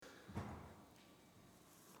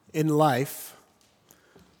In life,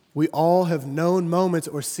 we all have known moments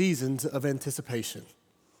or seasons of anticipation,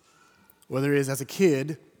 whether it is as a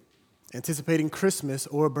kid, anticipating Christmas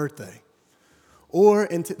or a birthday, or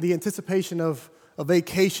the anticipation of a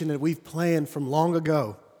vacation that we've planned from long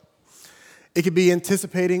ago. It could be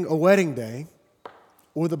anticipating a wedding day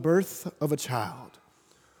or the birth of a child,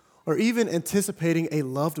 or even anticipating a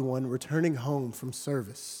loved one returning home from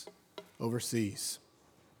service overseas.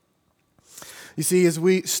 You see, as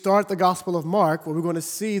we start the Gospel of Mark, what we're going to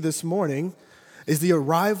see this morning is the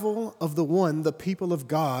arrival of the one the people of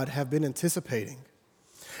God have been anticipating.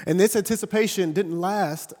 And this anticipation didn't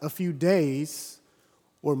last a few days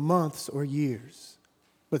or months or years,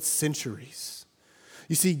 but centuries.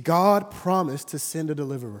 You see, God promised to send a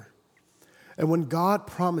deliverer. And when God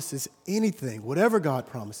promises anything, whatever God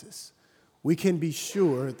promises, we can be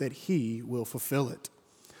sure that he will fulfill it.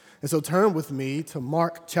 And so turn with me to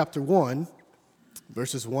Mark chapter 1,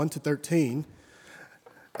 verses 1 to 13,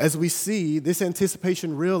 as we see this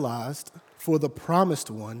anticipation realized, for the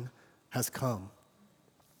promised one has come.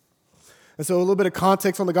 And so a little bit of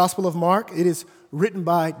context on the Gospel of Mark. It is written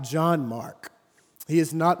by John Mark. He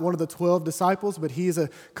is not one of the 12 disciples, but he is a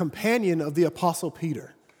companion of the Apostle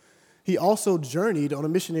Peter. He also journeyed on a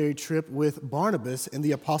missionary trip with Barnabas and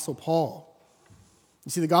the Apostle Paul.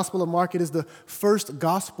 You see, the Gospel of Mark, it is the first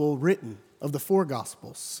gospel written of the four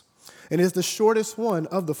Gospels, and is the shortest one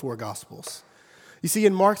of the four Gospels. You see,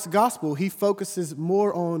 in Mark's gospel, he focuses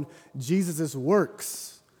more on Jesus'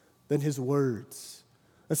 works than his words.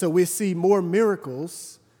 And so we see more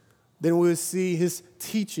miracles than we see his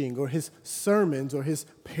teaching or his sermons or his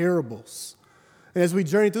parables. And as we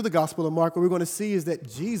journey through the Gospel of Mark, what we're going to see is that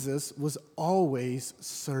Jesus was always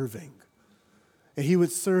serving. And he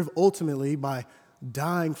would serve ultimately by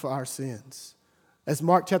dying for our sins. As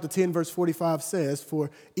Mark chapter 10, verse 45 says,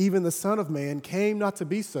 "For even the Son of Man came not to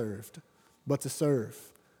be served, but to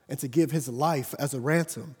serve, and to give his life as a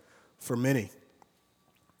ransom for many."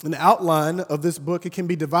 In the outline of this book, it can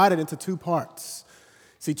be divided into two parts.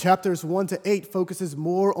 See, chapters 1 to 8 focuses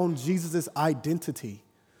more on Jesus' identity,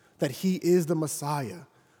 that he is the Messiah,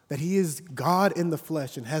 that he is God in the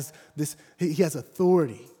flesh and he has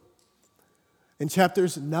authority. In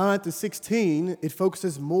chapters 9 to 16, it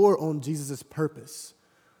focuses more on Jesus' purpose,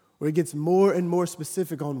 where it gets more and more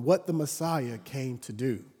specific on what the Messiah came to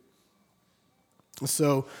do.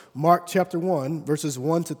 So, Mark chapter 1, verses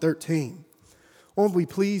 1 to 13. Won't we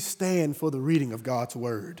please stand for the reading of God's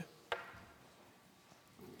word?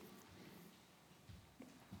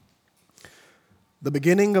 The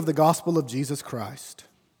beginning of the gospel of Jesus Christ,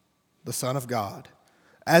 the Son of God,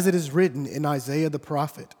 as it is written in Isaiah the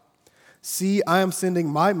prophet, "See, I am sending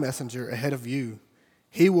my messenger ahead of you.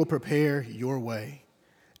 He will prepare your way.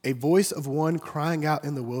 A voice of one crying out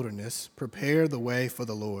in the wilderness, prepare the way for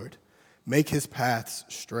the Lord. Make his paths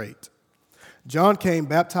straight." John came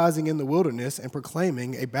baptizing in the wilderness and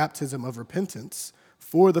proclaiming a baptism of repentance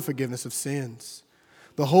for the forgiveness of sins.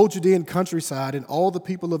 The whole Judean countryside and all the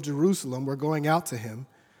people of Jerusalem were going out to him,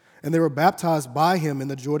 and they were baptized by him in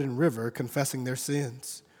the Jordan River, confessing their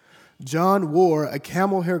sins. John wore a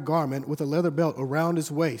camel hair garment with a leather belt around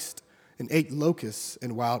his waist and ate locusts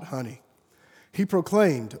and wild honey. He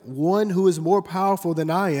proclaimed, "One who is more powerful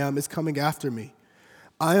than I am is coming after me.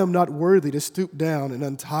 I am not worthy to stoop down and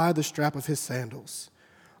untie the strap of his sandals.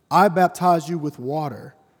 I baptize you with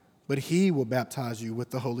water, but he will baptize you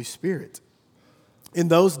with the Holy Spirit." In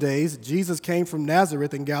those days, Jesus came from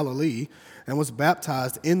Nazareth in Galilee and was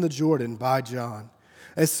baptized in the Jordan by John.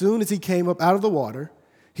 As soon as he came up out of the water,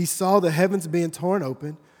 he saw the heavens being torn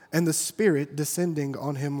open and the Spirit descending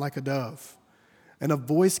on him like a dove. And a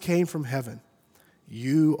voice came from heaven,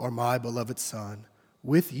 "You are my beloved Son.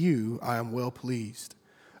 With you I am well pleased."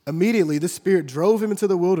 Immediately the Spirit drove him into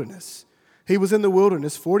the wilderness. He was in the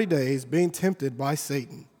wilderness 40 days, being tempted by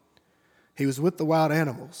Satan. He was with the wild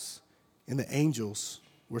animals, and the angels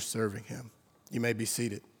were serving him. You may be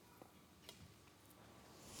seated.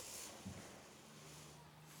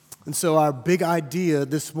 And so our big idea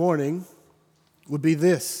this morning would be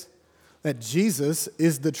this, that Jesus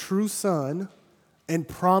is the true Son and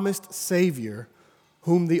promised Savior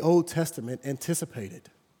whom the Old Testament anticipated.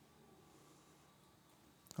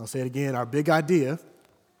 I'll say it again. Our big idea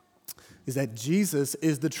is that Jesus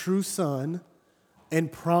is the true Son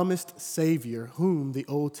and promised Savior whom the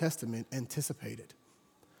Old Testament anticipated.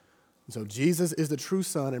 And so Jesus is the true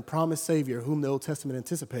Son and promised Savior whom the Old Testament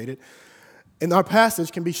anticipated. And our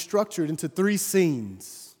passage can be structured into three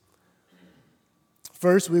scenes.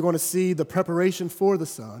 First, we're going to see the preparation for the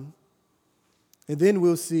Son. And then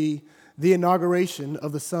we'll see the inauguration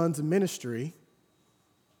of the Son's ministry.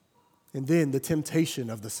 and then the temptation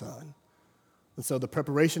of the Son. And so the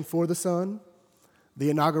preparation for the Son, the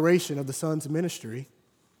inauguration of the Son's ministry,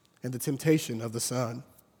 and the temptation of the Son.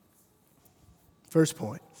 First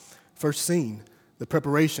point, first scene, the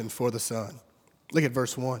preparation for the Son. Look at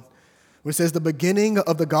verse 1, where it says, the beginning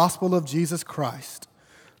of the gospel of Jesus Christ,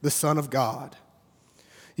 the Son of God.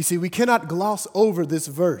 You see, we cannot gloss over this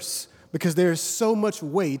verse because there is so much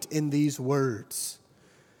weight in these words.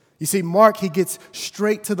 You see, Mark, he gets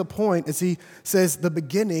straight to the point as he says the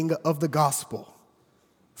beginning of the gospel.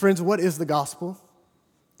 Friends, what is the gospel?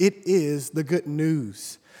 It is the good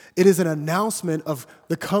news. It is an announcement of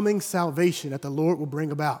the coming salvation that the Lord will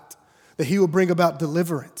bring about, that he will bring about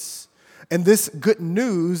deliverance. And this good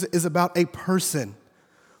news is about a person,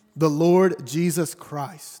 the Lord Jesus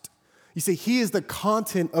Christ. You see, he is the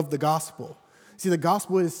content of the gospel. See, the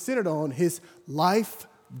gospel is centered on his life,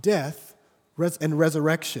 death, and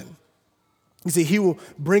resurrection. You see, he will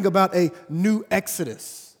bring about a new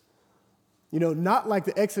Exodus. You know, not like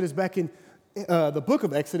the Exodus back in the book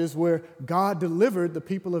of Exodus where God delivered the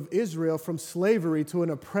people of Israel from slavery to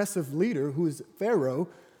an oppressive leader who is Pharaoh.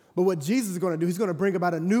 But what Jesus is going to do, he's going to bring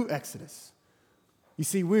about a new Exodus. You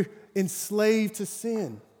see, we're enslaved to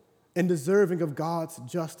sin and deserving of God's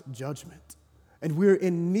just judgment. And we're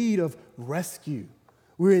in need of rescue.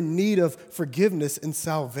 We're in need of forgiveness and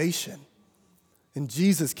salvation. And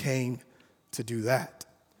Jesus came to do that.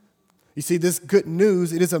 You see, this good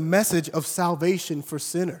news, it is a message of salvation for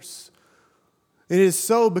sinners. It is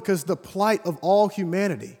so because the plight of all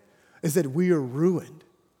humanity is that we are ruined,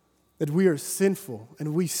 that we are sinful,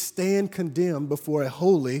 and we stand condemned before a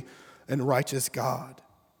holy and righteous God.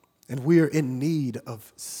 And we are in need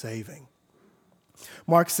of saving.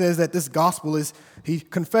 Mark says that this gospel is, he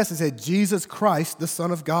confesses that Jesus Christ, the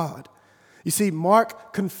Son of God. You see,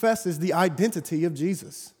 Mark confesses the identity of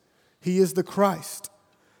Jesus. He is the Christ,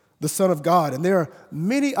 the Son of God. And there are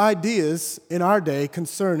many ideas in our day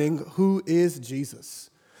concerning who is Jesus.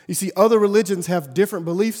 You see, other religions have different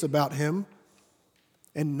beliefs about him,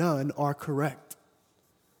 and none are correct.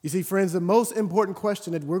 You see, friends, the most important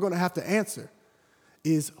question that we're going to have to answer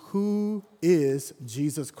is, who is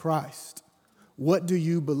Jesus Christ? What do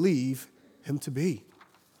you believe him to be?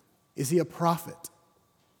 Is he a prophet?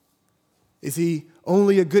 Is he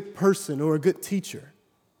only a good person or a good teacher?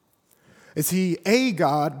 Is he a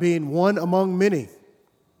God being one among many?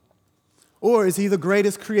 Or is he the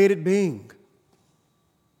greatest created being?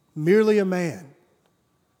 Merely a man?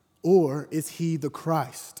 Or is he the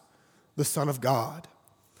Christ, the Son of God?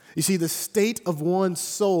 You see, the state of one's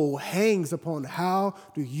soul hangs upon how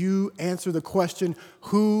do you answer the question,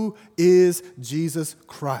 who is Jesus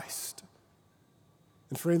Christ?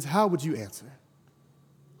 And friends, how would you answer?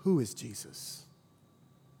 Who is Jesus?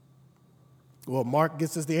 Well, Mark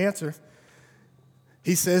gives us the answer.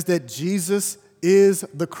 He says that Jesus is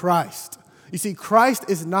the Christ. You see, Christ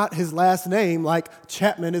is not his last name like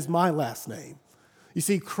Chapman is my last name. You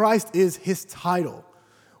see, Christ is his title,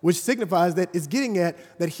 which signifies that it's getting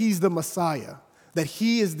at that he's the Messiah, that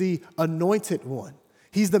he is the anointed one.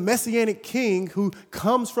 He's the messianic king who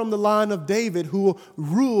comes from the line of David who will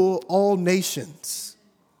rule all nations.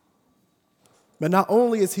 But not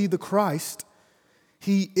only is he the Christ,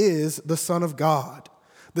 he is the Son of God,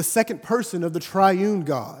 the second person of the triune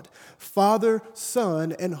God, Father,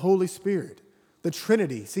 Son, and Holy Spirit, the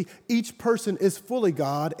Trinity. See, each person is fully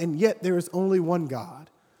God, and yet there is only one God.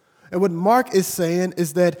 And what Mark is saying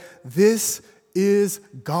is that this is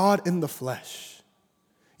God in the flesh.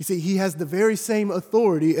 You see, he has the very same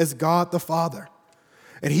authority as God the Father.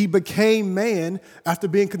 And he became man after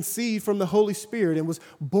being conceived from the Holy Spirit and was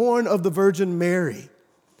born of the Virgin Mary.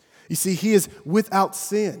 You see, he is without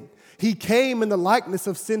sin. He came in the likeness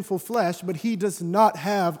of sinful flesh, but he does not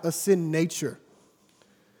have a sin nature.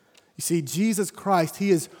 You see, Jesus Christ,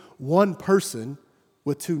 he is one person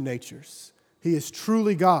with two natures. He is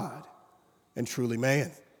truly God and truly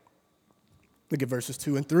man. Look at verses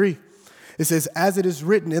 2 and 3. It says, as it is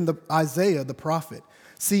written in Isaiah the prophet,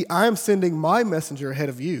 see, I am sending my messenger ahead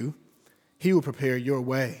of you. He will prepare your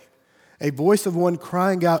way. A voice of one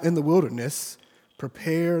crying out in the wilderness,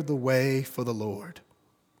 prepare the way for the Lord.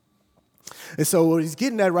 And so what he's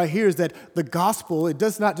getting at right here is that the gospel, it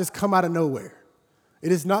does not just come out of nowhere.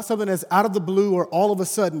 It is not something that's out of the blue or all of a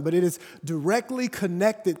sudden, but it is directly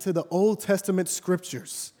connected to the Old Testament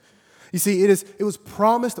scriptures. You see, it was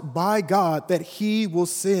promised by God that he will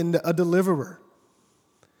send a deliverer.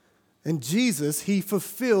 And Jesus, he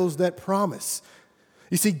fulfills that promise.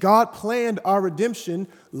 You see, God planned our redemption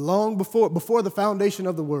long before the foundation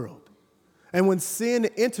of the world. And when sin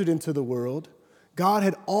entered into the world, God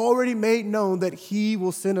had already made known that he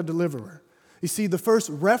will send a deliverer. You see, the first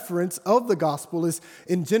reference of the gospel is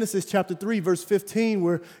in Genesis chapter 3, verse 15,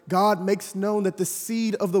 where God makes known that the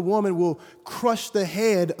seed of the woman will crush the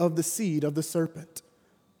head of the seed of the serpent.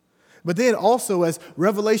 But then also, as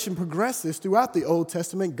Revelation progresses throughout the Old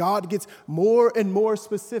Testament, God gets more and more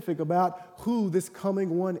specific about who this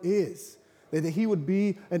coming one is. That he would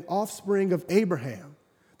be an offspring of Abraham,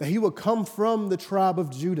 that he would come from the tribe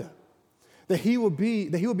of Judah, that he would be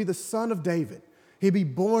the son of David, he'd be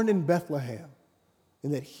born in Bethlehem,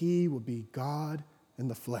 and that he would be God in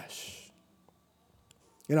the flesh.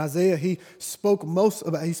 In Isaiah, he spoke much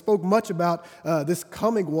about this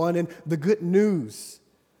coming one and the good news.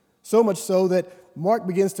 So much so that Mark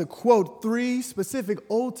begins to quote 3 specific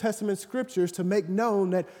Old Testament scriptures to make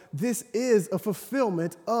known that this is a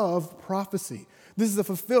fulfillment of prophecy. This is a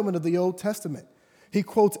fulfillment of the Old Testament. He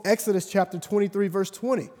quotes Exodus chapter 23, verse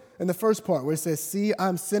 20, in the first part where it says, "See,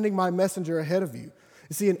 I'm sending my messenger ahead of you."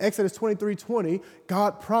 You see, in Exodus 23:20,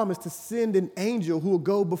 God promised to send an angel who will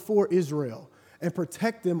go before Israel and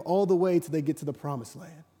protect them all the way till they get to the promised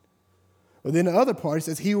land. But then the other part, it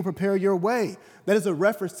says, "He will prepare your way." That is a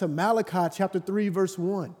reference to Malachi chapter 3, verse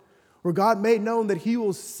 1, where God made known that he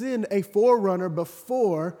will send a forerunner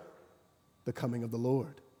before the coming of the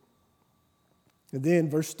Lord. And then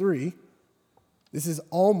verse 3, this is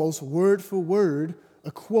almost word for word a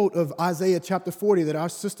quote of Isaiah chapter 40 that our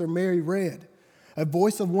sister Mary read. "A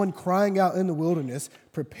voice of one crying out in the wilderness,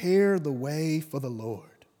 prepare the way for the Lord."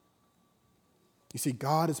 You see,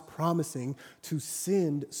 God is promising to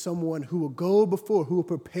send someone who will go before, who will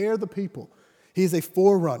prepare the people. He is a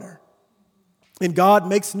forerunner. And God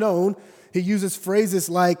makes known, he uses phrases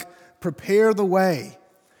like prepare the way,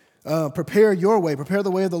 prepare your way, prepare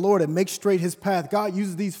the way of the Lord, and make straight his path. God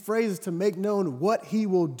uses these phrases to make known what he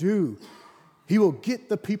will do. He will get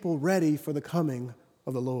the people ready for the coming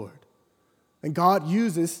of the Lord. And God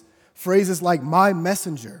uses phrases like my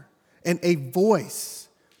messenger and a voice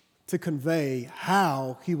to convey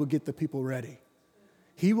how he will get the people ready.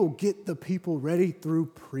 He will get the people ready through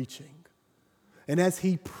preaching. And as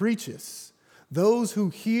he preaches, those who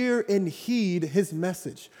hear and heed his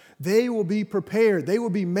message, they will be prepared. They will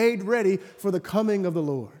be made ready for the coming of the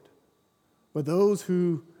Lord. But those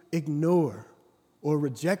who ignore or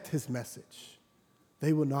reject his message,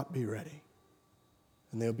 they will not be ready,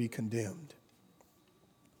 and they'll be condemned.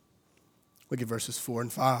 Look at verses 4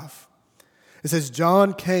 and 5. It says,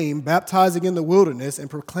 "John came baptizing in the wilderness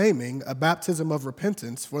and proclaiming a baptism of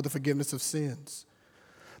repentance for the forgiveness of sins.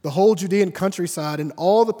 The whole Judean countryside and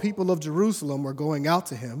all the people of Jerusalem were going out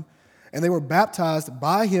to him, and they were baptized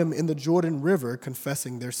by him in the Jordan River,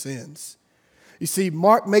 confessing their sins." You see,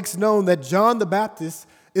 Mark makes known that John the Baptist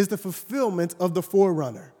is the fulfillment of the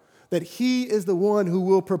forerunner, that he is the one who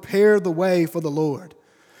will prepare the way for the Lord.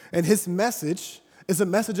 And his message is a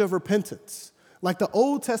message of repentance. Like the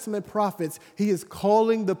Old Testament prophets, he is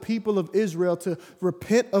calling the people of Israel to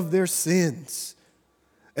repent of their sins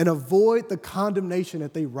and avoid the condemnation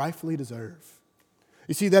that they rightfully deserve.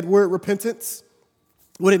 You see that word repentance?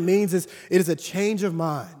 What it means is it is a change of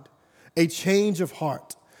mind, a change of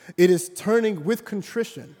heart. It is turning with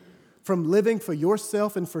contrition from living for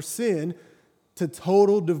yourself and for sin to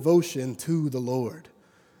total devotion to the Lord.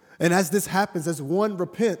 And as this happens, as one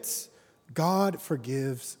repents, God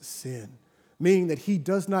forgives sin, meaning that he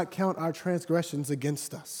does not count our transgressions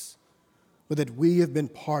against us, but that we have been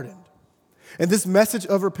pardoned. And this message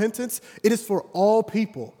of repentance, it is for all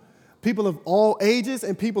people, people of all ages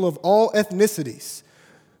and people of all ethnicities,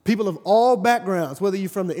 people of all backgrounds, whether you're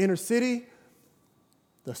from the inner city,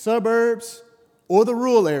 the suburbs, or the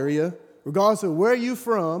rural area, regardless of where you're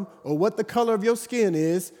from or what the color of your skin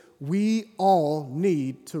is, we all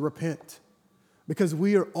need to repent because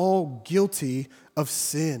we are all guilty of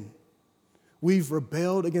sin. We've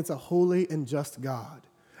rebelled against a holy and just God.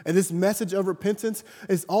 And this message of repentance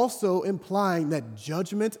is also implying that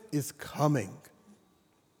judgment is coming.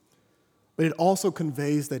 But it also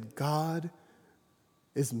conveys that God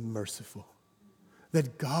is merciful,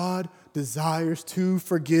 that God desires to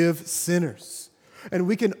forgive sinners. And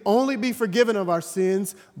we can only be forgiven of our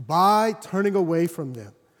sins by turning away from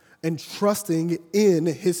them and trusting in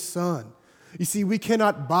his Son. You see, we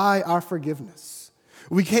cannot buy our forgiveness.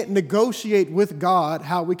 We can't negotiate with God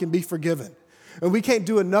how we can be forgiven. And we can't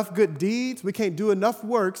do enough good deeds. We can't do enough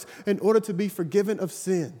works in order to be forgiven of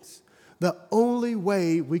sins. The only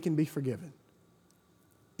way we can be forgiven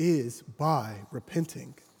is by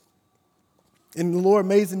repenting. And the Lord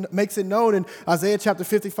makes it known in Isaiah chapter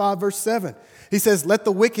 55, verse 7. He says, "Let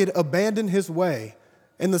the wicked abandon his way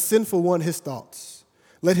and the sinful one his thoughts.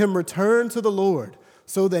 Let him return to the Lord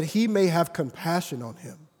so that he may have compassion on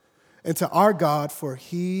him, and to our God, for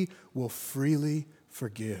he will freely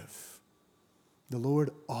forgive. The Lord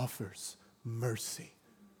offers mercy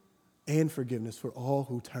and forgiveness for all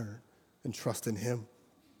who turn and trust in him.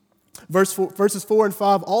 Verses 4 and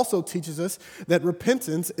 5 also teaches us that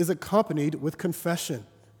repentance is accompanied with confession.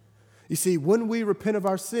 You see, when we repent of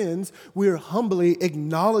our sins, we are humbly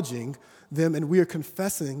acknowledging them and we are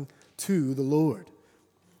confessing to the Lord.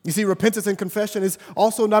 You see, repentance and confession is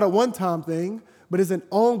also not a one-time thing, but is an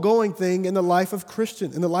ongoing thing in the life of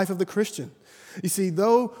the Christian. You see,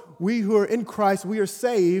 though we who are in Christ, we are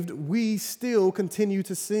saved, we still continue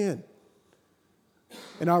to sin.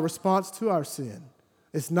 And our response to our sin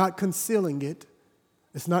is not concealing it,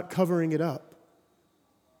 it's not covering it up,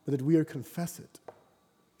 but that we are confess it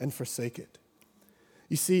and forsake it.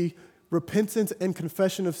 You see, repentance and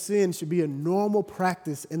confession of sin should be a normal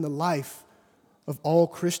practice in the life of all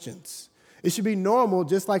Christians. It should be normal,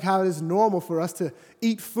 just like how it is normal for us to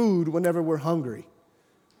eat food whenever we're hungry.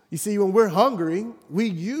 You see, when we're hungry, we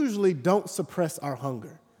usually don't suppress our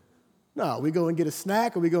hunger. No, we go and get a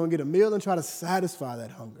snack or we go and get a meal and try to satisfy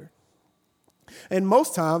that hunger. And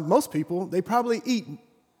most people, they probably eat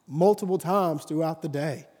multiple times throughout the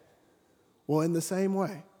day. Well, in the same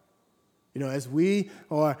way, as we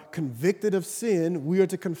are convicted of sin, we are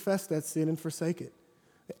to confess that sin and forsake it.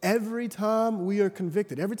 Every time we are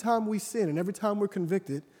convicted, every time we sin and every time we're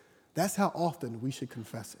convicted, that's how often we should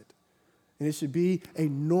confess it. And it should be a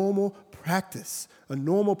normal practice, a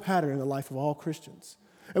normal pattern in the life of all Christians.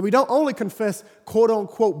 And we don't only confess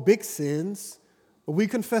quote-unquote big sins, but we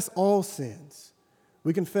confess all sins.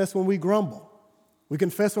 We confess when we grumble. We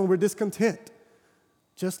confess when we're discontent,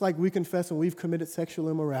 just like we confess when we've committed sexual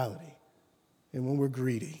immorality and when we're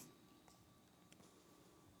greedy.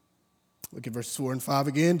 Look at verse 4 and 5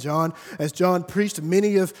 again. As John preached,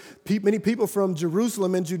 many people from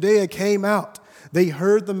Jerusalem and Judea came out. They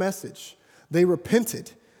heard the message. They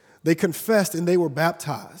repented. They confessed, and they were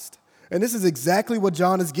baptized. And this is exactly what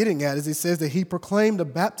John is getting at as he says that he proclaimed a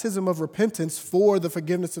baptism of repentance for the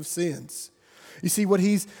forgiveness of sins. You see, what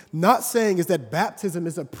he's not saying is that baptism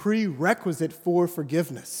is a prerequisite for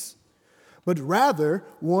forgiveness, but rather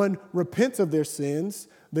one repents of their sins,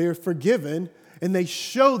 they are forgiven, and they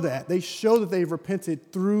show that. They show that they've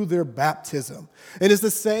repented through their baptism. And it's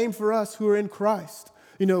the same for us who are in Christ.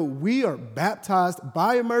 We are baptized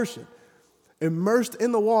by immersion, immersed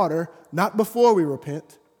in the water, not before we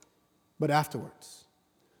repent, but afterwards.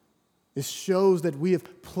 It shows that we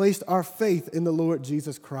have placed our faith in the Lord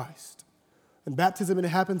Jesus Christ. And baptism, it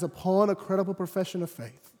happens upon a credible profession of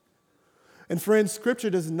faith. And friends,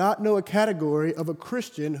 Scripture does not know a category of a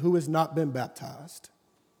Christian who has not been baptized.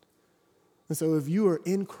 And so if you are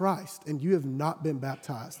in Christ and you have not been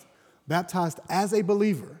baptized as a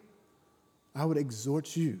believer, I would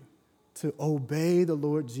exhort you to obey the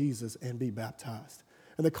Lord Jesus and be baptized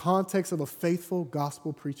in the context of a faithful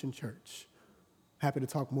gospel-preaching church. Happy to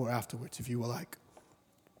talk more afterwards if you would like.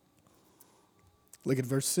 Look at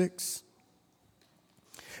verse 6.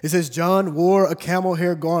 It says, John wore a camel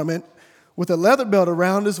hair garment with a leather belt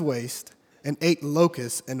around his waist and ate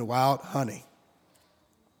locusts and wild honey.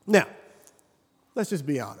 Now, let's just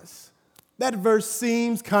be honest. That verse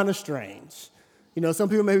seems kind of strange. Some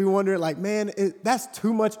people may be wondering, that's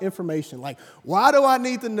too much information. Why do I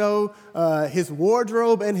need to know his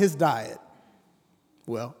wardrobe and his diet?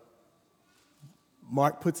 Well,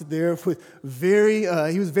 Mark puts it there with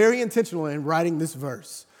he was very intentional in writing this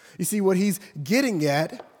verse. You see, what he's getting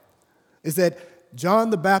at is that John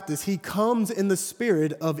the Baptist, he comes in the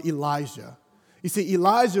spirit of Elijah. You see,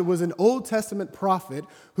 Elijah was an Old Testament prophet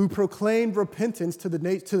who proclaimed repentance to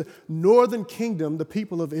the northern kingdom, the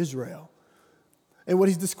people of Israel. And what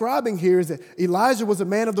he's describing here is that Elijah was a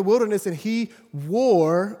man of the wilderness, and he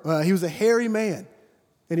was a hairy man,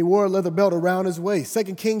 and he wore a leather belt around his waist.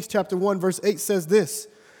 2 Kings chapter 1, verse 8 says this.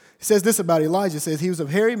 It says this about Elijah. It says he was a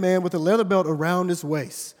hairy man with a leather belt around his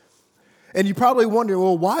waist. And you probably wonder,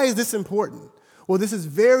 well, why is this important? Well, this is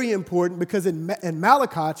very important because in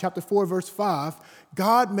Malachi chapter 4, verse 5,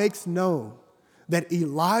 God makes known that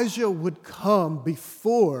Elijah would come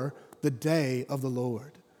before the day of the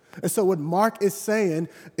Lord. And so what Mark is saying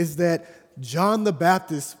is that John the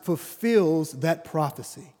Baptist fulfills that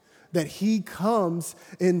prophecy, that he comes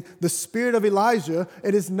in the spirit of Elijah.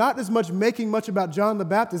 It is not as much making much about John the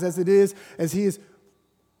Baptist as he is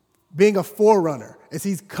being a forerunner, as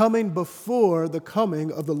he's coming before the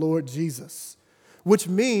coming of the Lord Jesus, which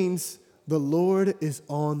means the Lord is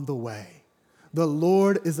on the way. The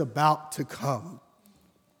Lord is about to come.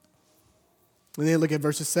 And then look at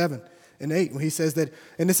verses 7 and 8, when he says that,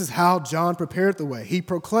 and this is how John prepared the way. He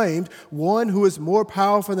proclaimed, one who is more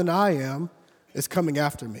powerful than I am is coming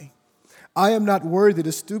after me. I am not worthy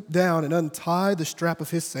to stoop down and untie the strap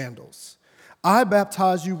of his sandals. I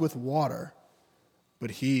baptize you with water,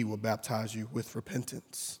 but he will baptize you with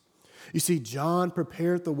repentance." You see, John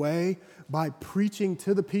prepared the way by preaching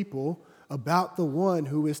to the people about the one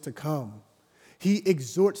who is to come. He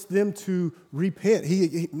exhorts them to repent.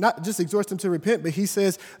 He not just exhorts them to repent, but he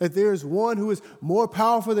says that there is one who is more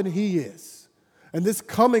powerful than he is. And this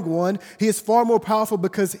coming one, he is far more powerful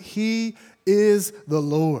because he is the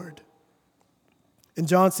Lord. And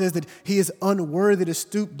John says that he is unworthy to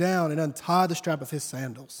stoop down and untie the strap of his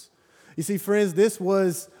sandals. You see, friends, this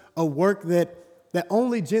was a work that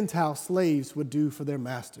only Gentile slaves would do for their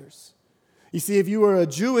masters. You see, if you were a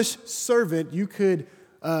Jewish servant, you can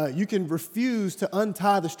refuse to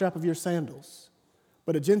untie the strap of your sandals,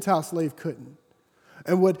 but a Gentile slave couldn't.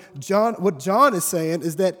 And what John is saying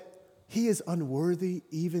is that he is unworthy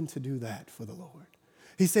even to do that for the Lord.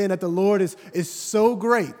 He's saying that the Lord is so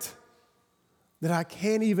great that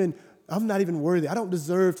I'm not even worthy. I don't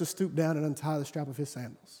deserve to stoop down and untie the strap of his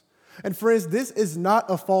sandals. And friends, this is not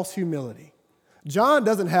a false humility. John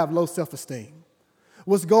doesn't have low self-esteem.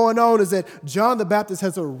 What's going on is that John the Baptist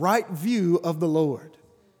has a right view of the Lord.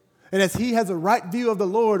 And as he has a right view of the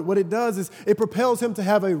Lord, what it does is it propels him to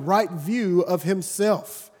have a right view of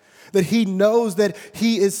himself, that he knows that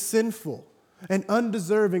he is sinful and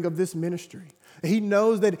undeserving of this ministry. He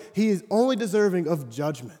knows that he is only deserving of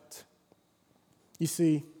judgment. You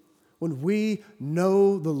see, when we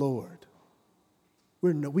know the Lord,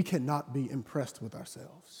 we cannot be impressed with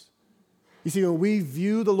ourselves. You see, when we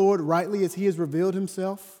view the Lord rightly as he has revealed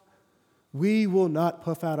himself, we will not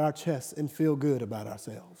puff out our chests and feel good about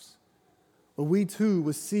ourselves. But we too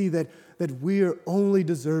will see that we are only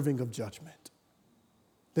deserving of judgment,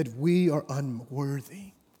 that we are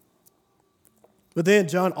unworthy. But then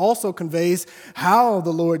John also conveys how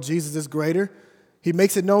the Lord Jesus is greater. He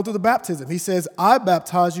makes it known through the baptism. He says, I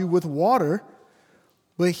baptize you with water,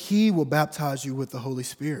 but he will baptize you with the Holy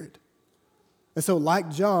Spirit. And so like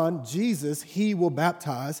John, Jesus, he will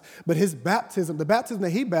baptize, but his baptism, the baptism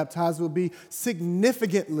that he baptized will be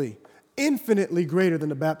significantly, infinitely greater than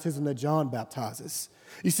the baptism that John baptizes.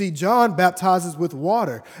 You see, John baptizes with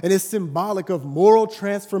water, and it's symbolic of moral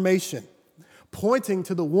transformation, pointing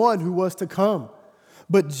to the one who was to come.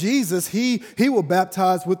 But Jesus, he will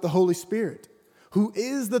baptize with the Holy Spirit, who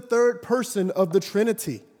is the third person of the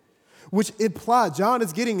Trinity, which implies, John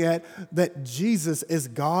is getting at that Jesus is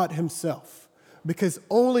God himself, because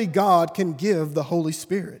only God can give the Holy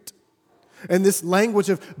Spirit. And this language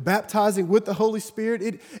of baptizing with the Holy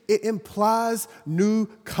Spirit, it implies new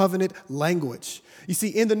covenant language. You see,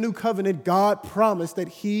 in the new covenant, God promised that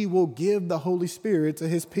he will give the Holy Spirit to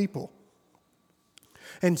his people.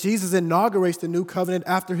 And Jesus inaugurates the new covenant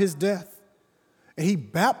after his death. And he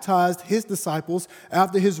baptized his disciples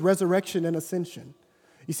after his resurrection and ascension.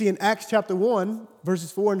 You see, in Acts chapter 1,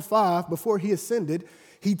 verses 4 and 5, before he ascended,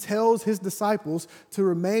 he tells his disciples to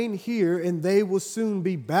remain here and they will soon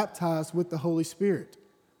be baptized with the Holy Spirit.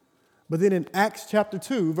 But then in Acts chapter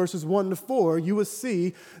 2, verses 1 to 4, you will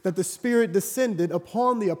see that the Spirit descended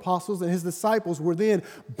upon the apostles and his disciples were then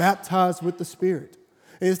baptized with the Spirit.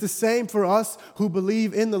 And it's the same for us who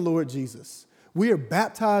believe in the Lord Jesus. We are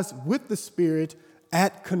baptized with the Spirit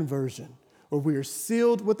at conversion, where we are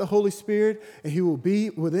sealed with the Holy Spirit and he will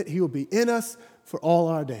be with it. He will be in us for all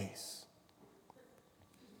our days.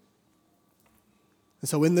 And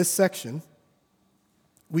so in this section,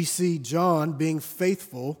 we see John being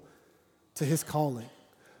faithful to his calling.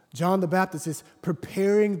 John the Baptist is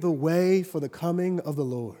preparing the way for the coming of the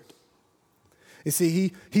Lord. You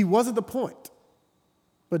see, he wasn't the point,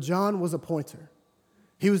 but John was a pointer.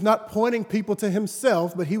 He was not pointing people to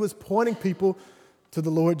himself, but he was pointing people to the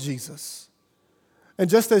Lord Jesus. And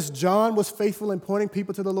just as John was faithful in pointing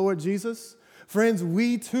people to the Lord Jesus, friends,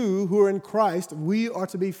 we too who are in Christ, we are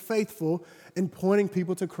to be faithful in pointing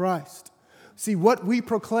people to Christ. See, what we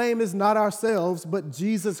proclaim is not ourselves, but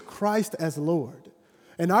Jesus Christ as Lord,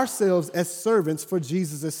 and ourselves as servants for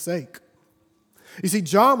Jesus' sake. You see,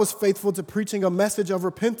 John was faithful to preaching a message of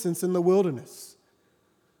repentance in the wilderness.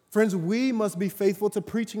 Friends, we must be faithful to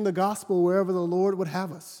preaching the gospel wherever the Lord would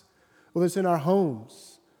have us, whether it's in our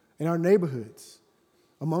homes, in our neighborhoods,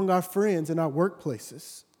 among our friends, in our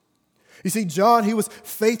workplaces. You see, John, he was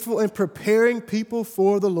faithful in preparing people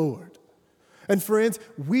for the Lord. And friends,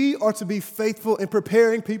 we are to be faithful in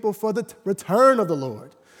preparing people for the return of the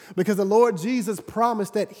Lord, because the Lord Jesus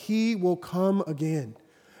promised that he will come again.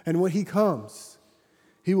 And when he comes,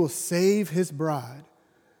 he will save his bride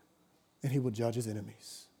and he will judge his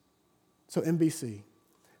enemies. So MBC,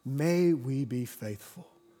 may we be faithful.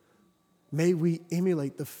 May we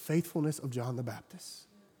emulate the faithfulness of John the Baptist.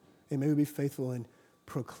 and may we be faithful in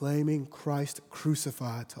proclaiming Christ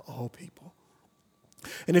crucified to all people.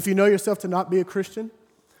 And if you know yourself to not be a Christian,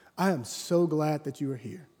 I am so glad that you are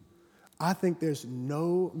here. I think there's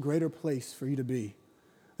no greater place for you to be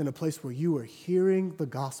than a place where you are hearing the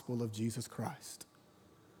gospel of Jesus Christ.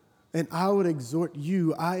 And I would exhort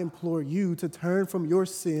you, I implore you to turn from your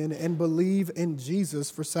sin and believe in Jesus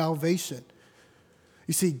for salvation.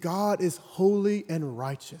 You see, God is holy and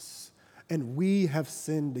righteous, and we have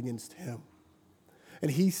sinned against him. And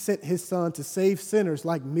he sent his son to save sinners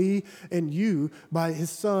like me and you by his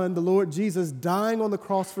son, the Lord Jesus, dying on the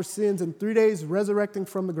cross for sins and 3 days resurrecting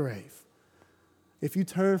from the grave. If you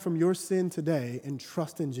turn from your sin today and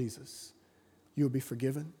trust in Jesus, you'll be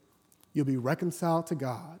forgiven, you'll be reconciled to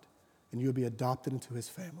God, and you'll be adopted into his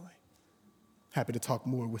family. Happy to talk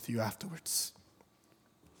more with you afterwards.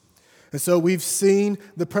 And so we've seen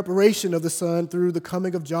the preparation of the Son through the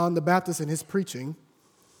coming of John the Baptist and his preaching.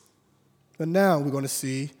 But now we're going to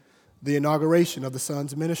see the inauguration of the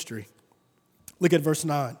Son's ministry. Look at verse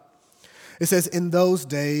 9. It says, "In those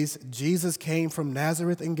days, Jesus came from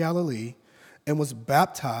Nazareth in Galilee and was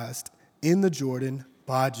baptized in the Jordan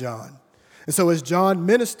by John." And so as John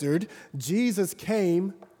ministered, Jesus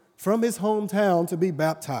came from his hometown to be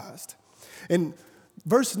baptized. And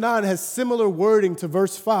verse 9 has similar wording to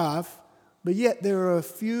verse 5, but yet there's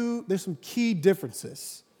some key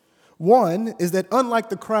differences. One is that unlike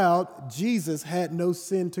the crowd, Jesus had no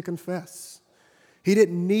sin to confess. He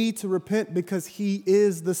didn't need to repent because he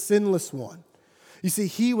is the sinless one. You see,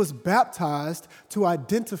 he was baptized to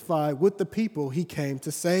identify with the people he came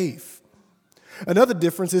to save. Another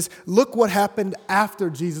difference is, look what happened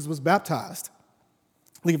after Jesus was baptized.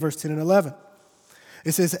 Look at verse 10 and 11.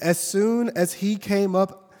 It says, "As soon as he came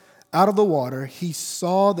up out of the water, he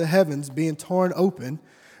saw the heavens being torn open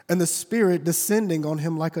and the Spirit descending on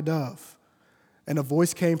him like a dove. And a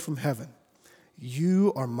voice came from heaven,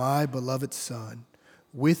 'You are my beloved Son.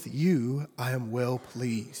 With you I am well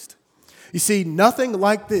pleased.'" You see, nothing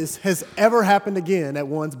like this has ever happened again at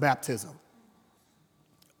one's baptism.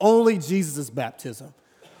 Only Jesus' baptism.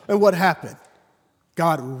 And what happened?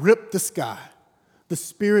 God ripped the sky. The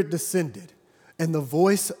Spirit descended, and the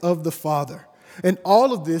voice of the Father. And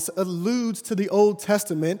all of this alludes to the Old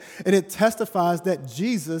Testament, and it testifies that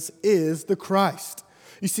Jesus is the Christ.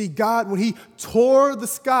 You see, God, when he tore the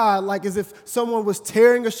sky like as if someone was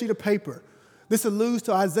tearing a sheet of paper, this alludes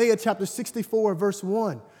to Isaiah chapter 64, verse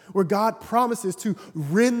 1, where God promises to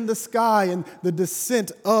rend the sky and the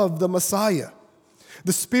descent of the Messiah.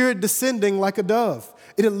 The Spirit descending like a dove.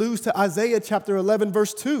 It alludes to Isaiah chapter 11,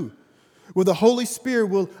 verse 2, where the Holy Spirit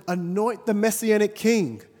will anoint the Messianic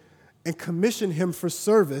King and commission him for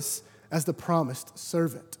service as the promised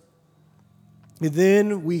servant. And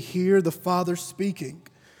then we hear the Father speaking.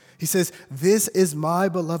 He says, "This is my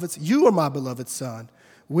beloved, you are my beloved Son.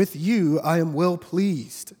 With you I am well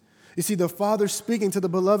pleased." You see, the Father speaking to the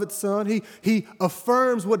beloved Son, he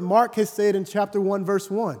affirms what Mark has said in chapter 1, verse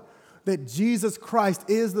 1, that Jesus Christ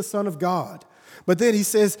is the Son of God. But then he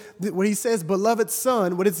says, when he says beloved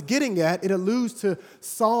Son, what it's getting at, it alludes to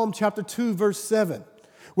Psalm chapter 2, verse 7,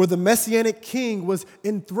 where the Messianic King was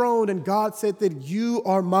enthroned and God said that you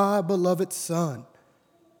are my beloved Son.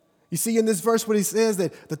 You see in this verse what he says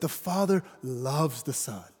that the Father loves the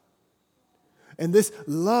Son. And this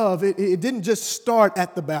love, it didn't just start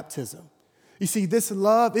at the baptism. You see, this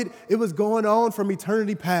love, it was going on from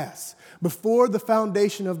eternity past, before the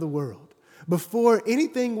foundation of the world, before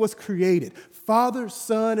anything was created. Father,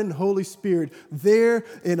 Son, and Holy Spirit, there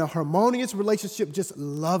in a harmonious relationship, just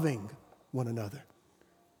loving one another.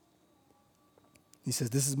 He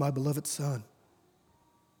says, "This is my beloved Son."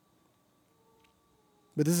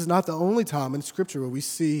 But this is not the only time in Scripture where we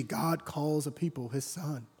see God calls a people his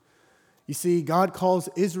son. You see, God calls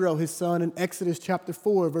Israel his son in Exodus chapter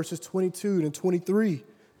 4, verses 22 and 23.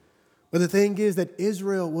 But the thing is that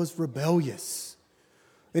Israel was rebellious.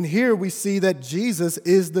 And here we see that Jesus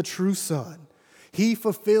is the true son. He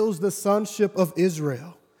fulfills the sonship of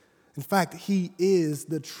Israel. In fact, he is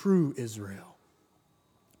the true Israel.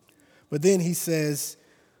 But then he says,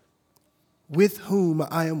 "With whom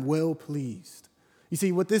I am well pleased." You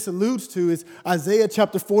see, what this alludes to is Isaiah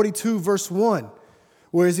chapter 42, verse 1.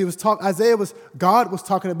 Whereas God was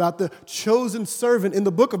talking about the chosen servant in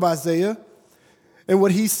the book of Isaiah. And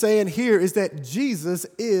what he's saying here is that Jesus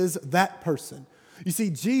is that person. You see,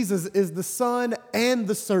 Jesus is the son and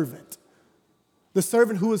the servant. The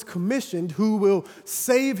servant who is commissioned, who will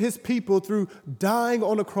save his people through dying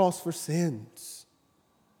on a cross for sins.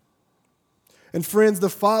 And friends, the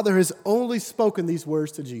Father has only spoken these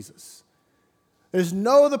words to Jesus. There's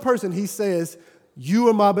no other person he says, "You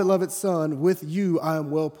are my beloved son. With you I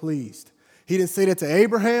am well pleased." He didn't say that to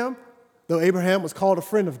Abraham, though Abraham was called a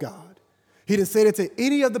friend of God. He didn't say that to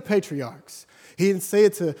any of the patriarchs. He didn't say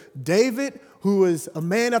it to David, who was a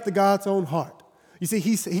man after God's own heart. You see,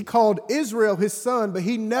 he called Israel his son, but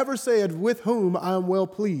he never said, "With whom I am well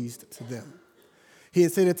pleased," to them. He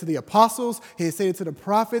didn't say that to the apostles. He didn't say it to the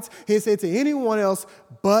prophets. He didn't say it to anyone else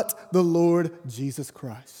but the Lord Jesus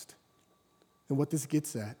Christ. And what this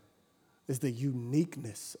gets at is the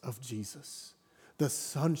uniqueness of Jesus, the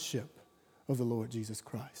sonship of the Lord Jesus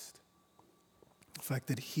Christ. The fact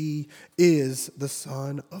that he is the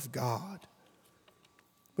Son of God.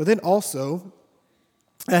 But then also,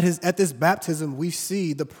 at this baptism, we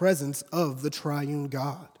see the presence of the triune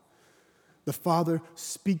God. The Father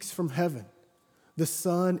speaks from heaven. The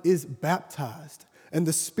Son is baptized, and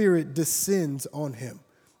the Spirit descends on him.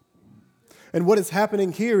 And what is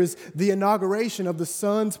happening here is the inauguration of the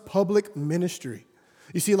Son's public ministry.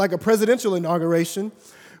 You see, like a presidential inauguration,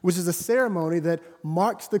 which is a ceremony that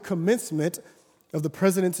marks the commencement of the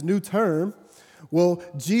president's new term, well,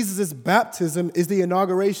 Jesus' baptism is the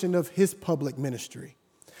inauguration of his public ministry.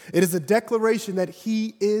 It is a declaration that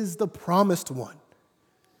he is the promised one.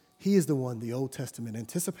 He is the one the Old Testament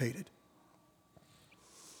anticipated.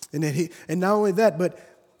 And not only that, but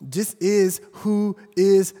this is who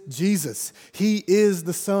is Jesus. He is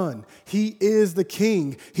the Son. He is the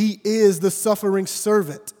King. He is the suffering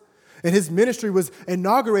servant. And his ministry was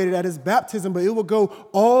inaugurated at his baptism, but it will go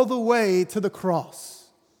all the way to the cross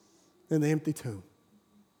and the empty tomb.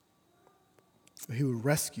 He will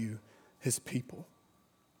rescue his people.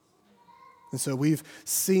 And so we've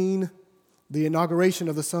seen the inauguration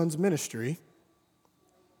of the Son's ministry.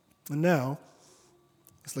 And now,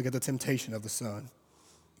 let's look at the temptation of the Son.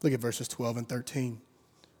 Look at verses 12 and 13.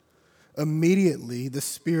 Immediately, the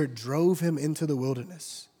Spirit drove him into the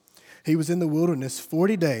wilderness. He was in the wilderness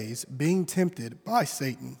 40 days, being tempted by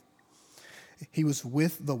Satan. He was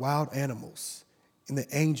with the wild animals, and the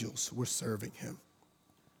angels were serving him.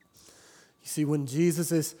 You see, when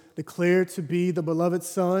Jesus is declared to be the beloved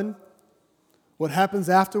Son, what happens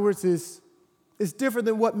afterwards is different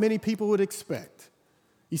than what many people would expect.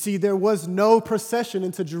 You see, there was no procession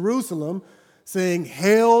into Jerusalem saying,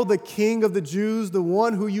 "Hail the King of the Jews, the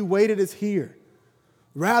one who you waited is here."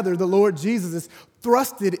 Rather, the Lord Jesus is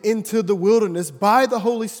thrusted into the wilderness by the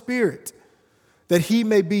Holy Spirit that he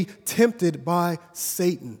may be tempted by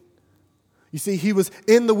Satan. You see, he was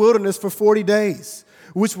in the wilderness for 40 days,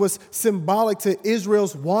 which was symbolic to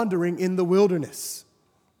Israel's wandering in the wilderness.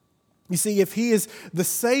 You see, if he is the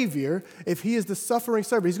Savior, if he is the suffering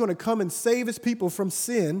servant, he's going to come and save his people from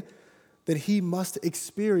sin, then he must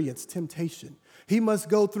experience temptation. He must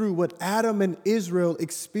go through what Adam and Israel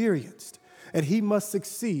experienced, and he must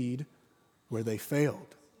succeed where they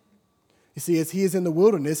failed. You see, as he is in the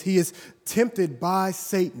wilderness, he is tempted by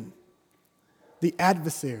Satan, the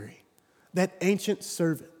adversary, that ancient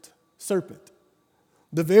serpent,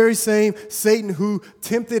 the very same Satan who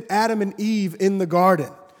tempted Adam and Eve in the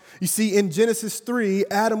garden. You see, in Genesis 3,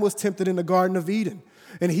 Adam was tempted in the Garden of Eden,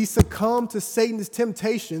 and he succumbed to Satan's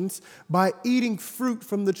temptations by eating fruit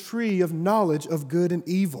from the tree of knowledge of good and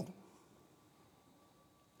evil.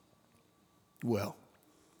 Well,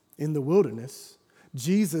 in the wilderness,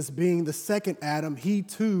 Jesus, being the second Adam, he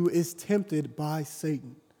too is tempted by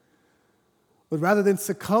Satan. But rather than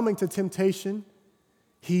succumbing to temptation,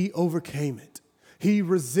 he overcame it. He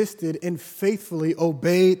resisted and faithfully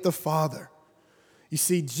obeyed the Father. You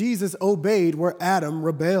see, Jesus obeyed where Adam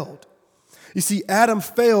rebelled. You see, Adam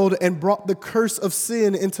failed and brought the curse of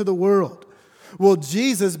sin into the world. Well,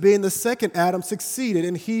 Jesus, being the second Adam, succeeded,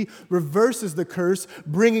 and he reverses the curse,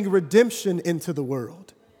 bringing redemption into the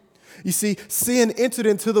world. You see, sin entered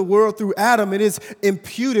into the world through Adam and is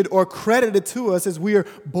imputed or credited to us as we are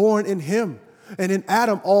born in him. And in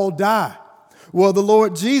Adam, all die. Well, the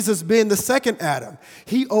Lord Jesus, being the second Adam,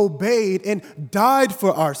 he obeyed and died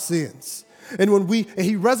for our sins. And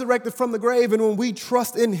he resurrected from the grave, and when we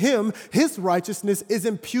trust in him, his righteousness is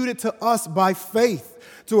imputed to us by faith,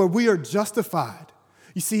 to where we are justified.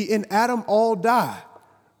 You see, in Adam all die,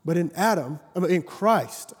 but in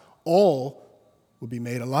Christ, all will be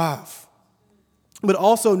made alive. But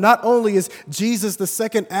also, not only is Jesus the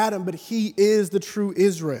second Adam, but he is the true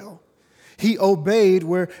Israel. He obeyed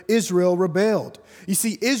where Israel rebelled. You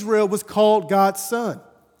see, Israel was called God's son.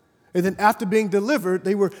 And then after being delivered,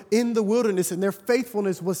 they were in the wilderness, and their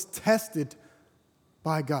faithfulness was tested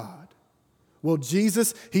by God. Well,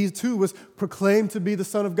 Jesus, he too was proclaimed to be the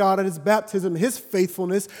Son of God at his baptism. His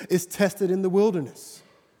faithfulness is tested in the wilderness.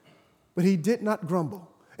 But he did not grumble,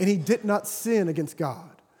 and he did not sin against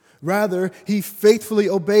God. Rather, he faithfully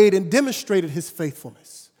obeyed and demonstrated his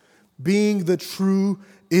faithfulness, being the true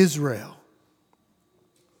Israel,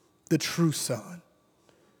 the true Son.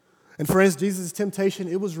 And friends, Jesus' temptation,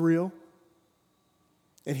 it was real,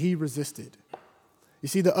 and he resisted. You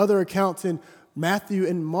see, the other accounts in Matthew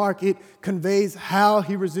and Mark, it conveys how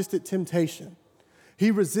he resisted temptation. He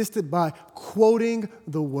resisted by quoting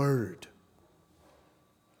the word.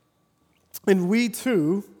 And we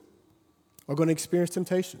too are going to experience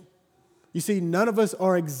temptation. You see, none of us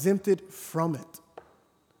are exempted from it.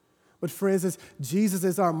 But friends, as Jesus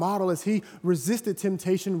is our model, as he resisted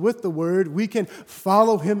temptation with the word, we can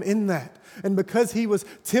follow him in that. And because he was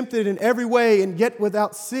tempted in every way and yet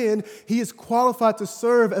without sin, he is qualified to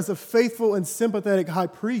serve as a faithful and sympathetic high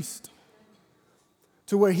priest,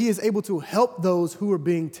 to where he is able to help those who are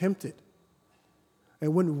being tempted.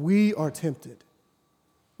 And when we are tempted,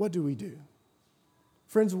 what do we do?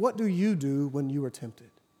 Friends, what do you do when you are tempted?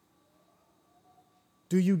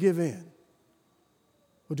 Do you give in?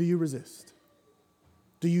 Or do you resist?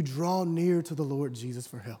 Do you draw near to the Lord Jesus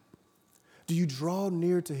for help? Do you draw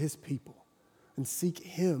near to his people and seek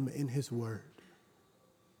him in his word?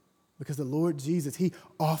 Because the Lord Jesus, he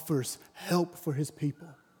offers help for his people.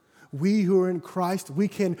 We who are in Christ, we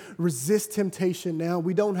can resist temptation now.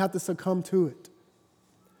 We don't have to succumb to it.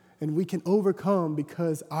 And we can overcome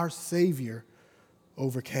because our Savior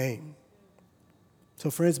overcame. So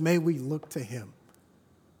friends, may we look to him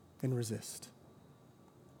and resist.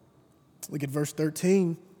 Look at verse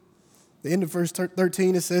 13. The end of verse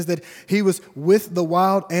 13, it says that he was with the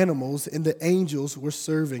wild animals and the angels were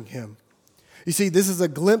serving him. You see, this is a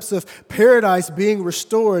glimpse of paradise being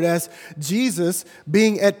restored as Jesus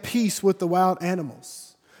being at peace with the wild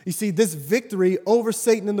animals. You see, this victory over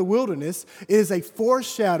Satan in the wilderness is a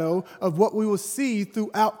foreshadow of what we will see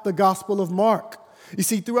throughout the Gospel of Mark. You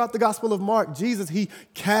see, throughout the Gospel of Mark, Jesus, he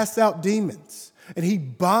casts out demons and he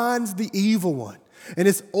binds the evil one. And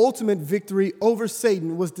his ultimate victory over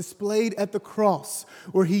Satan was displayed at the cross,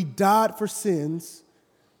 where he died for sins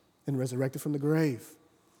and resurrected from the grave.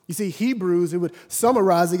 You see, Hebrews, it would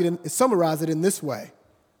summarize it in this way.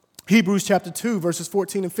 Hebrews chapter 2, verses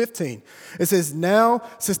 14 and 15. It says, now,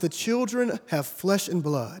 since the children have flesh and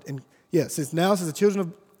blood, since the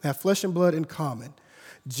children have flesh and blood in common,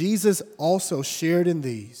 Jesus also shared in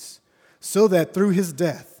these, so that through his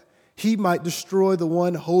death he might destroy the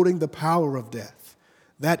one holding the power of death,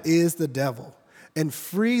 that is the devil, and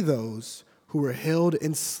free those who were held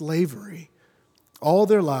in slavery all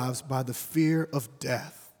their lives by the fear of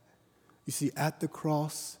death. You see, at the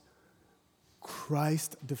cross,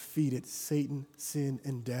 Christ defeated Satan, sin,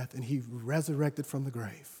 and death, and he resurrected from the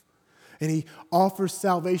grave. And he offers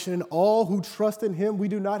salvation, and all who trust in him, we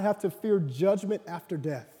do not have to fear judgment after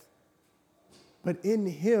death. But in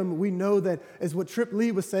him, we know that, as what Tripp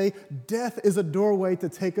Lee would say, death is a doorway to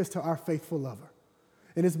take us to our faithful lover.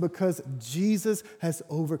 And it's because Jesus has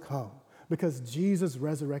overcome, because Jesus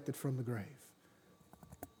resurrected from the grave.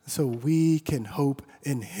 So we can hope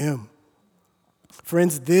in him.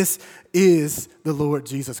 Friends, this is the Lord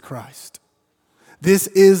Jesus Christ. This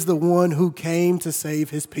is the one who came to save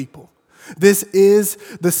his people. This is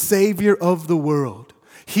the Savior of the world.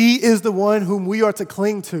 He is the one whom we are to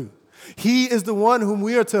cling to. He is the one whom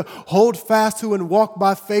we are to hold fast to and walk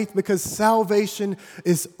by faith, because salvation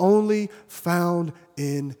is only found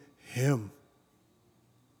in him.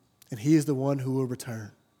 And he is the one who will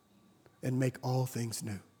return and make all things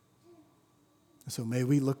new. And so may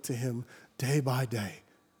we look to him day by day,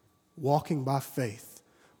 walking by faith,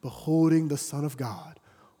 beholding the Son of God,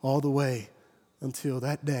 all the way until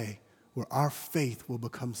that day where our faith will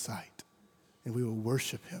become sight and we will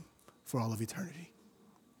worship him for all of eternity.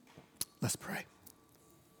 Let's pray.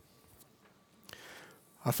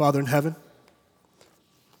 Our Father in heaven,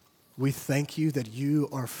 we thank you that you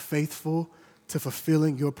are faithful to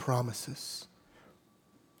fulfilling your promises.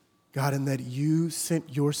 God, and that you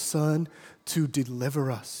sent your Son to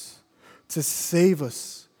deliver us, to save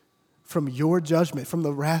us from your judgment, from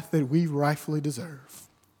the wrath that we rightfully deserve.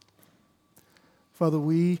 Father,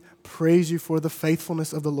 we praise you for the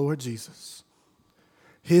faithfulness of the Lord Jesus,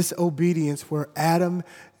 his obedience where Adam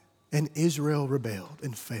and Israel rebelled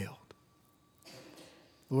and failed.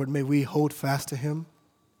 Lord, may we hold fast to him.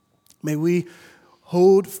 May we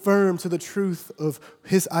hold firm to the truth of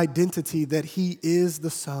his identity, that he is the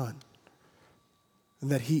Son and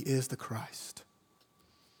that he is the Christ.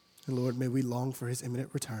 And Lord, may we long for his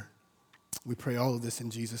imminent return. We pray all of this in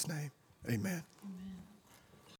Jesus' name. Amen. Amen.